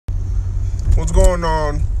what's going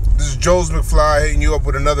on? This is Joe's McFly hitting you up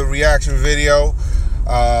with another reaction video.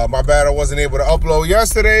 My bad I wasn't able to upload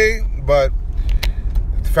yesterday, but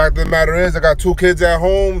the fact of the matter is I got two kids at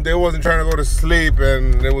home. They wasn't trying to go to sleep,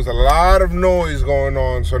 and there was a lot of noise going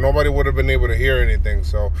on, so nobody would have been able to hear anything.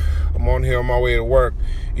 So I'm on here on my way to work.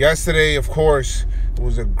 Yesterday, of course, it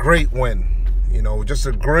was a great win. You know, just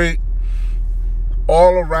a great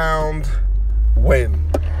all-around win.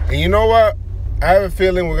 And you know what? I have a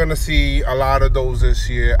feeling we're gonna see a lot of those this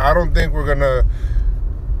year. I don't think we're gonna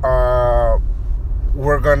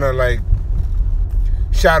like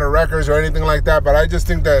shatter records or anything like that, but I just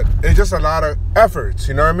think that it's just a lot of efforts,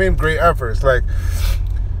 you know what I mean? Great efforts. Like,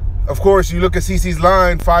 of course, you look at CC's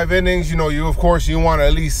line, 5 innings, you know, you want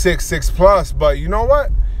at least six plus, but you know what?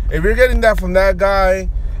 If you're getting that from that guy,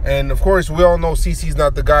 and of course, we all know CC's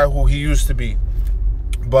not the guy who he used to be,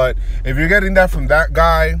 but if you're getting that from that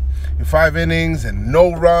guy in 5 innings and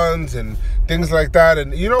no runs and things like that,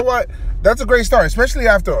 and you know what? That's a great start, especially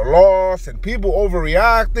after a loss and people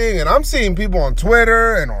overreacting. And I'm seeing people on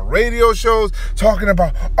Twitter and on radio shows talking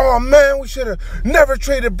about, oh man, we should have never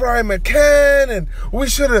traded Brian McCann, and we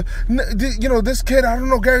should have, you know, this kid, I don't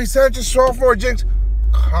know, Gary Sanchez, sophomore jinx.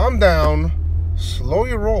 Calm down, slow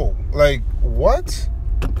your roll. Like, what?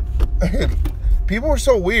 People are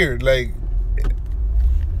so weird. Like,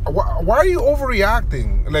 why are you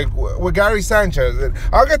overreacting? Like, with Gary Sanchez?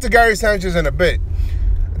 I'll get to Gary Sanchez in a bit.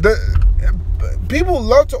 People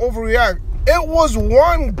love to overreact. It was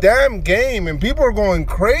one damn game, and people are going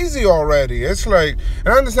crazy already. It's like, and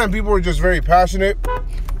I understand people are just very passionate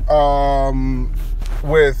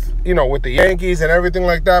with, you know, with the Yankees and everything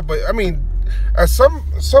like that. But I mean, at some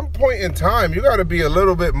point in time, you got to be a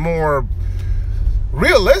little bit more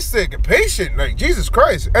realistic and patient. Like, Jesus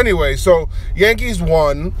Christ. Anyway, so Yankees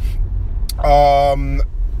won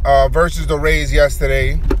versus the Rays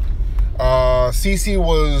yesterday. CC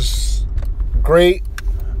was great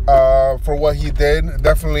for what he did.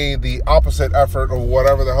 Definitely the opposite effort of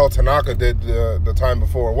whatever the hell Tanaka did the time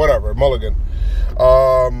before. Whatever, Mulligan.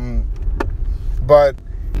 But,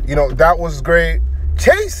 you know, that was great.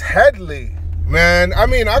 Chase Headley, man. I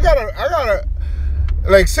mean, I gotta,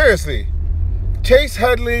 like, seriously. Chase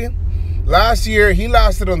Headley, last year, he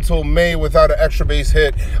lasted until May without an extra base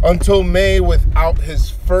hit, until May without his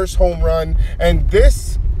first home run, and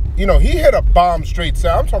this, you know, he hit a bomb straight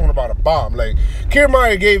set. I'm talking about a bomb. Like,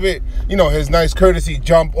 Kiermaier gave it, you know, his nice courtesy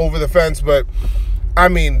jump over the fence, but, I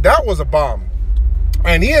mean, that was a bomb,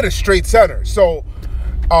 and he hit a straight center, so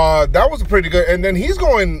that was pretty good, and then he's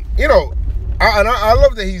going, you know, I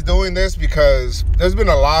love that he's doing this, because there's been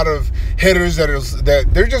a lot of hitters that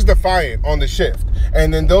they're just defiant on the shift.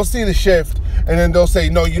 And then they'll see the shift, and then they'll say,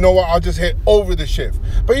 no, you know what, I'll just hit over the shift.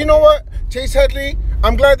 But you know what, Chase Headley,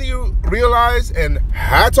 I'm glad that you realize, and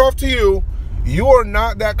hats off to you, you are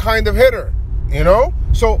not that kind of hitter, you know?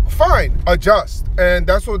 So fine, adjust. And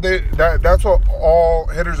that's what that's what all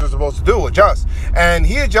hitters are supposed to do, adjust. And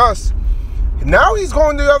he adjusts. Now he's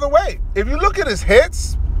going the other way. If you look at his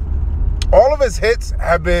hits, all of his hits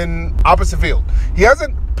have been opposite field. He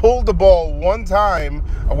hasn't pulled the ball one time.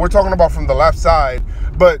 We're talking about from the left side,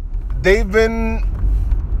 but they've been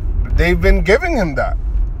giving him that.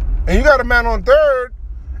 And you got a man on third,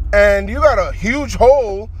 and you got a huge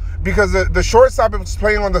hole because the shortstop is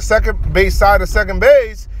playing on the second base side of second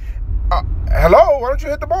base. Hello, why don't you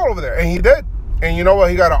hit the ball over there? And he did. And you know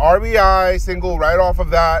what? He got an RBI single right off of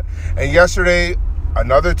that. And yesterday,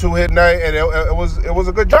 another 2-hit night, and it was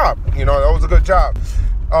a good job. You know, that was a good job.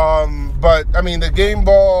 But I mean, the game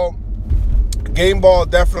ball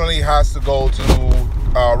definitely has to go to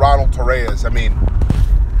Ronald Torreyes. I mean,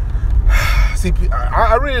 see,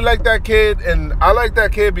 I really like that kid, and I like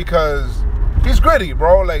that kid because he's gritty,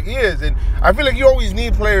 bro. Like, he is, and I feel like you always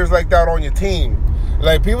need players like that on your team,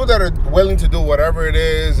 like people that are willing to do whatever it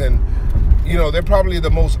is, and you know, they're probably the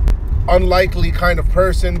most unlikely kind of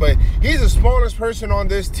person, but he's the smallest person on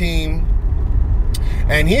this team,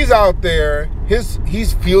 and he's out there,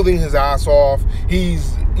 he's fielding his ass off.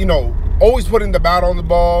 He's, you know, always putting the bat on the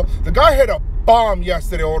ball. The guy hit a bomb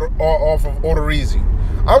yesterday off of Odorizzi.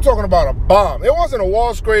 I'm talking about a bomb. It wasn't a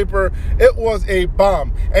wall scraper, it was a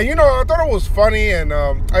bomb. And you know, I thought it was funny, and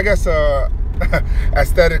I guess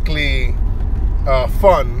aesthetically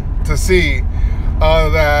fun to see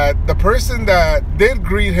that the person that did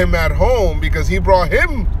greet him at home, because he brought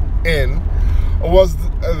him in, was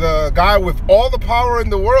the guy with all the power in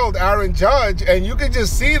the world, Aaron Judge, and you can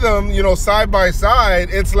just see them, you know, side by side.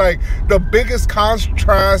 It's like the biggest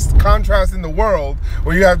contrast in the world,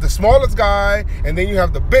 where you have the smallest guy and then you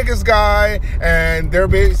have the biggest guy, and they're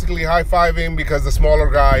basically high-fiving because the smaller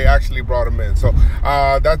guy actually brought him in. So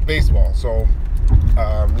that's baseball. So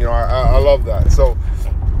you know, I love that. So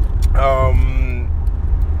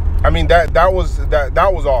I mean, that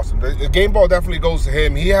was awesome. The game ball definitely goes to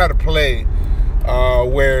him. He had a play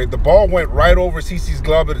where the ball went right over CeCe's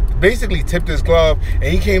glove. It basically tipped his glove, and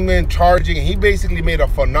he came in charging, and he basically made a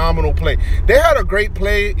phenomenal play. They had a great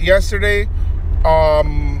play yesterday.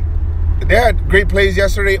 They had great plays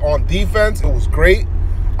yesterday on defense. It was great.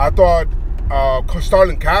 I thought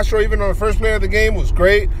Starlin Castro, even on the first play of the game, was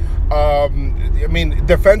great. I mean,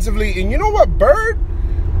 defensively. And you know what, Bird?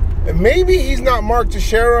 Maybe he's not Mark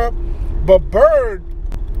Teixeira, but Bird,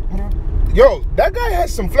 yo, that guy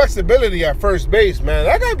has some flexibility at first base, man.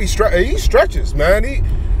 That guy he stretches, man.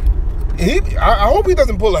 I hope he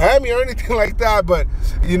doesn't pull a hammy or anything like that, but,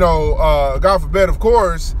 you know, God forbid, of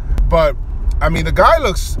course. But, I mean, the guy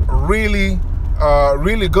looks really,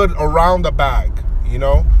 really good around the bag, you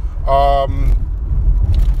know.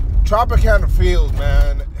 Tropicana Field,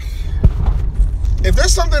 man. If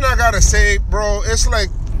there's something I gotta say, bro, it's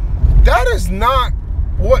like, that is not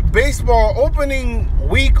what baseball opening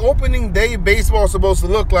day baseball is supposed to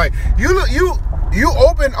look like. You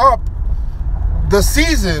open up the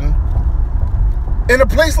season in a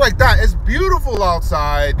place like that. It's beautiful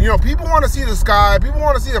outside. You know, people want to see the sky. People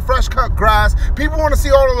want to see the fresh cut grass. People want to see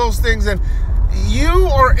all of those things. And you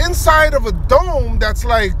are inside of a dome that's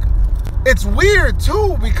like, it's weird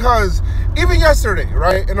too, because even yesterday,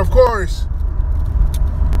 right? And of course,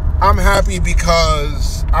 I'm happy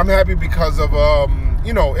because of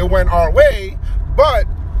you know, it went our way. But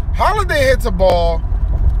Holiday hits a ball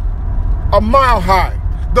a mile high.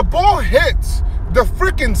 The ball hits the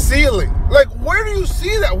freaking ceiling. Like, where do you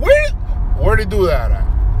see that? Where did do that at?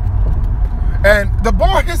 And the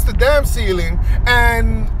ball hits the damn ceiling,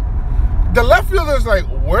 and the left fielder's like,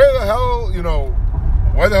 where the hell, you know,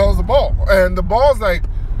 where the hell's the ball? And the ball's like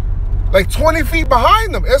 20 feet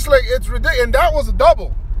behind them. It's like, it's ridiculous. And that was a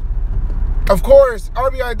double. Of course,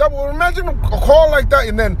 RBI double. Imagine a call like that,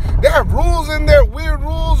 and then they have rules in there, weird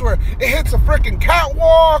rules, where it hits a freaking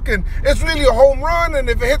catwalk, and it's really a home run, and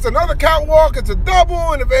if it hits another catwalk, it's a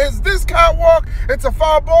double, and if it hits this catwalk, it's a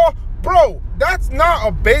foul ball. Bro, that's not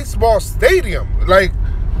a baseball stadium. Like,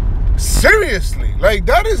 seriously. Like,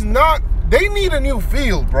 that is not... They need a new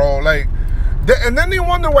field, bro. Like, and then they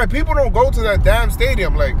wonder why people don't go to that damn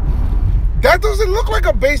stadium. Like, that doesn't look like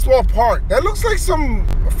a baseball park. That looks like some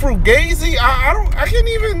fugazi. I can't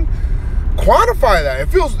even quantify that.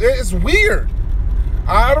 It's weird.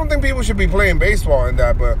 I don't think people should be playing baseball in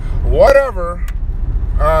that, but whatever.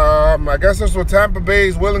 I guess that's what Tampa Bay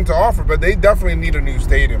is willing to offer, but they definitely need a new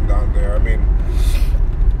stadium down there. I mean,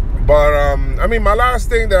 my last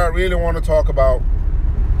thing that I really want to talk about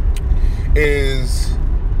is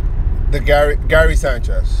the Gary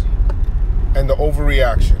Sanchez and the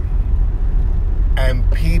overreaction. And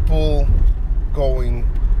people going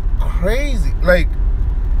crazy. Like,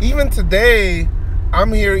 even today,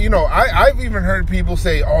 I'm here, you know, I've even heard people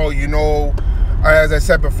say, oh, you know, as I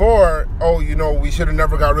said before, oh, you know, we should have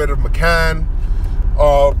never got rid of McCann.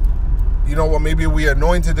 You know what, maybe we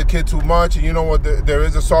anointed the kid too much. And you know what, there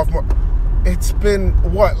is a sophomore. It's been,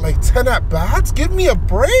 what, like 10 at-bats? Give me a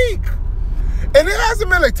break. And it hasn't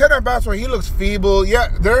been like 10 at-bats where he looks feeble. Yeah,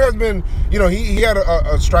 there has been, you know, he had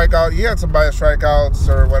a strikeout. He had some bad strikeouts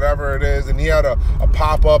or whatever it is. And he had a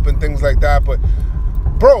pop-up and things like that. But,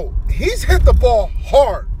 bro, he's hit the ball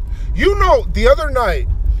hard. You know, the other night,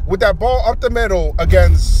 with that ball up the middle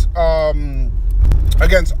against Archer,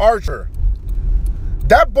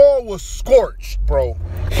 that ball was scorched, bro.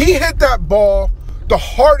 He hit that ball the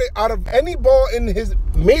hardest out of any ball in his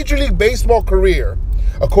Major League Baseball career.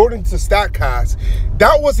 According to StatCast,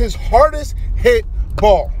 that was his hardest hit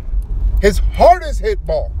ball. His hardest hit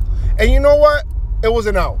ball. And you know what? It was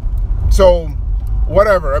an out. So,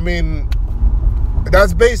 whatever. I mean,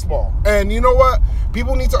 that's baseball. And you know what?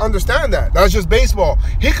 People need to understand that. That's just baseball.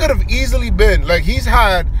 He could have easily been, like, he's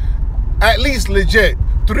had at least legit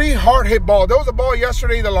 3 hard hit balls. There was a ball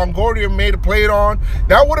yesterday that Longoria made a play on.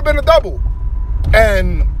 That would have been a double.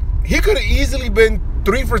 And he could have easily been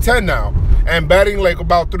 3 for 10 now and batting like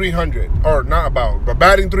about 300, or not about, but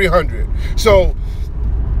batting 300. So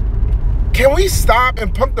can we stop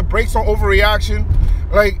and pump the brakes on overreaction?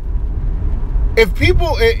 Like, if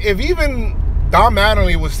even Don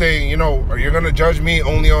Mattingly was saying, you know, are you going to judge me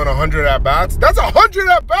only on 100 at-bats? That's 100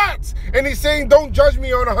 at-bats! And he's saying, don't judge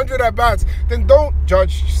me on 100 at-bats. Then don't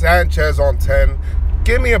judge Sanchez on 10.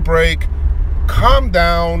 Give me a break. Calm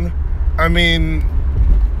down. I mean,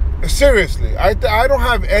 seriously, I don't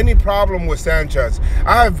have any problem with Sanchez.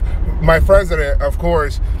 I have my friends that are, of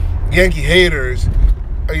course, Yankee haters,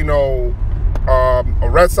 you know, a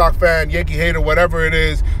Red Sox fan, Yankee hater, whatever it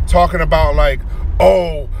is, talking about like,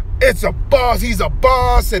 oh, it's a boss, he's a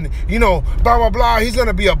boss, and, you know, blah, blah, blah, he's going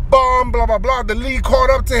to be a bum, blah, blah, blah. The league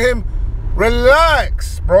caught up to him.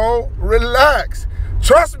 Relax, bro. Relax.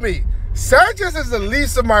 Trust me, Sanchez is the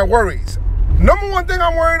least of my worries. Number one thing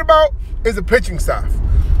I'm worried about is the pitching staff.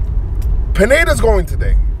 Pineda's going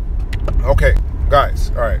today. Okay,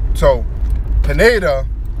 guys, all right. So, Pineda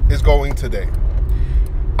is going today.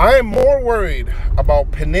 I am more worried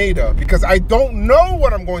about Pineda because I don't know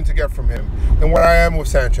what I'm going to get from him than what I am with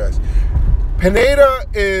Sanchez. Pineda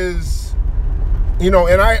is, you know,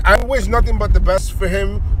 and I wish nothing but the best for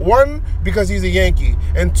him. One, because he's a Yankee,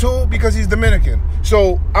 and two, because he's Dominican.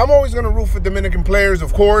 So I'm always going to root for Dominican players,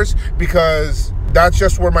 of course, because that's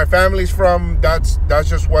just where my family's from. That's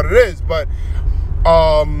just what it is. But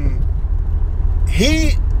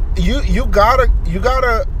you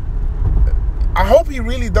gotta. I hope he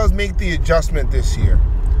really does make the adjustment this year.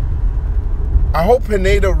 I hope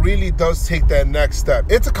Pineda really does take that next step.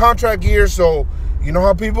 It's a contract year, so you know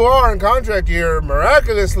how people are in contract year.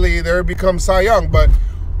 Miraculously, they become Cy Young. But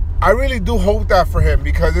I really do hope that for him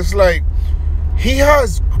because it's like he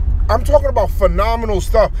has, I'm talking about phenomenal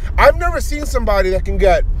stuff. I've never seen somebody that can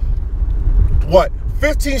get,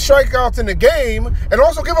 15 strikeouts in the game and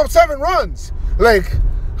also give up 7 runs. Like,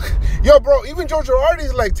 yo, bro, even Joe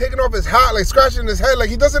Girardi's like taking off his hat, like scratching his head, like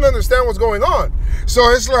he doesn't understand what's going on. So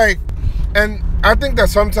it's like, and I think that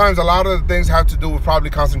sometimes a lot of the things have to do with probably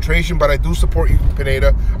concentration, but I do support you,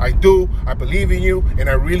 Pineda. I do. I believe in you, and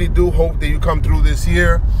I really do hope that you come through this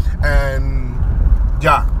year. And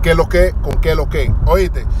ya, que lo que, con que lo que.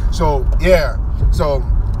 Oíste. So, yeah. So,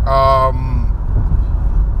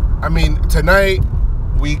 I mean, tonight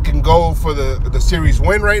we can go for the series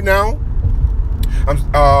win right now.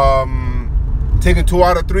 I'm taking 2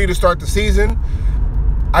 out of 3 to start the season.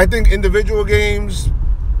 I think individual games,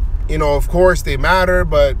 you know, of course they matter,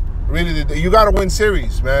 but really you got to win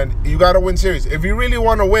series, man. You got to win series. If you really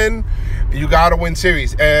want to win, you got to win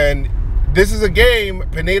series. And this is a game,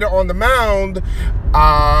 Pineda on the mound,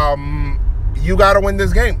 you got to win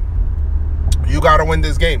this game. You got to win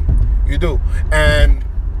this game. You do. And,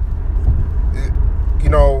 you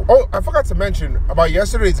know, oh, I forgot to mention about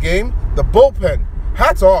yesterday's game, the bullpen.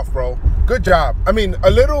 Hats off, bro. Good job. I mean, a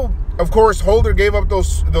little, of course, Holder gave up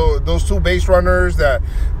those 2 base runners that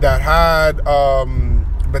had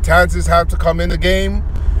Betances have to come in the game.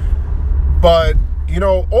 But, you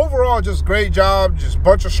know, overall, just great job. Just a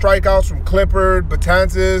bunch of strikeouts from Clippard,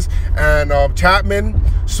 Betances, and Chapman.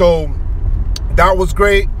 So that was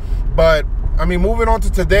great. But, I mean, moving on to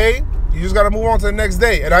today, you just got to move on to the next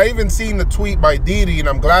day. And I even seen the tweet by Didi, and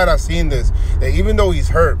I'm glad I seen this, that even though he's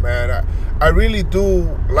hurt, man, I really do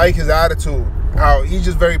like his attitude, how he's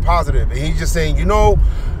just very positive. And he's just saying, you know,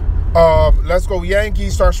 let's go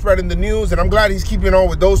Yankees, start spreading the news. And I'm glad he's keeping on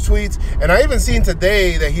with those tweets. And I even seen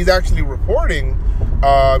today that he's actually reporting,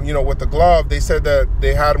 you know, with the glove. They said that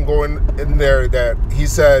they had him going in there, that he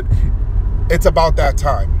said it's about that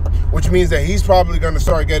time, which means that he's probably going to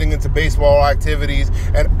start getting into baseball activities.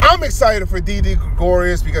 And I'm excited for Didi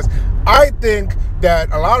Gregorius because I think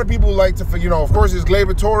that a lot of people like to, you know, of course, it's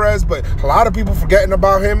Gleyber Torres, but a lot of people forgetting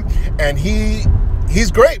about him. And he's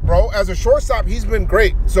great, bro. As a shortstop, he's been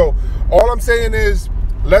great. So all I'm saying is,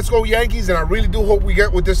 let's go Yankees, and I really do hope we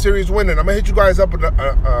get with this series winning. I'm going to hit you guys up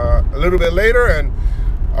a little bit later, and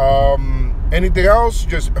anything else,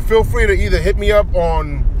 just feel free to either hit me up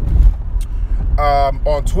on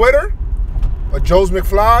Twitter, or Joe's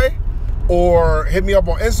McFly, or hit me up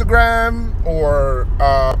on Instagram, or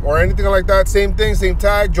anything like that. Same thing, same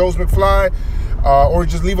tag, Joe's McFly, or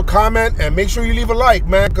just leave a comment, and make sure you leave a like,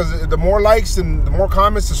 man, because the more likes and the more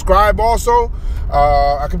comments, subscribe also.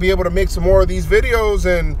 I could be able to make some more of these videos,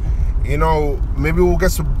 and, you know, maybe we'll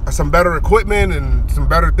get some better equipment and some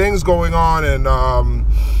better things going on. And I'm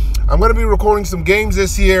going to be recording some games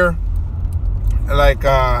this year, like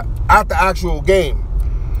at the actual game,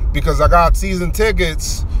 because I got season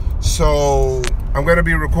tickets. So I'm going to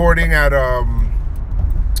be recording at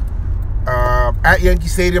at Yankee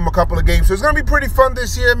Stadium a couple of games. So it's going to be pretty fun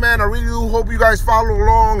this year, man. I really do hope you guys follow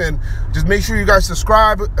along, and just make sure you guys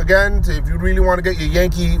subscribe again if you really want to get your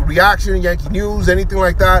Yankee reaction, Yankee news, anything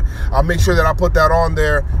like that. I'll make sure that I put that on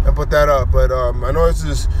there and put that up. But I know this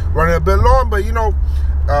is running a bit long, but you know,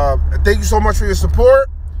 thank you so much for your support.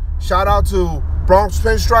 Shout out to Bronx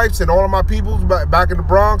Pinstripes and all of my people back in the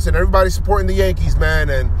Bronx and everybody supporting the Yankees, man.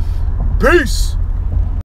 And peace.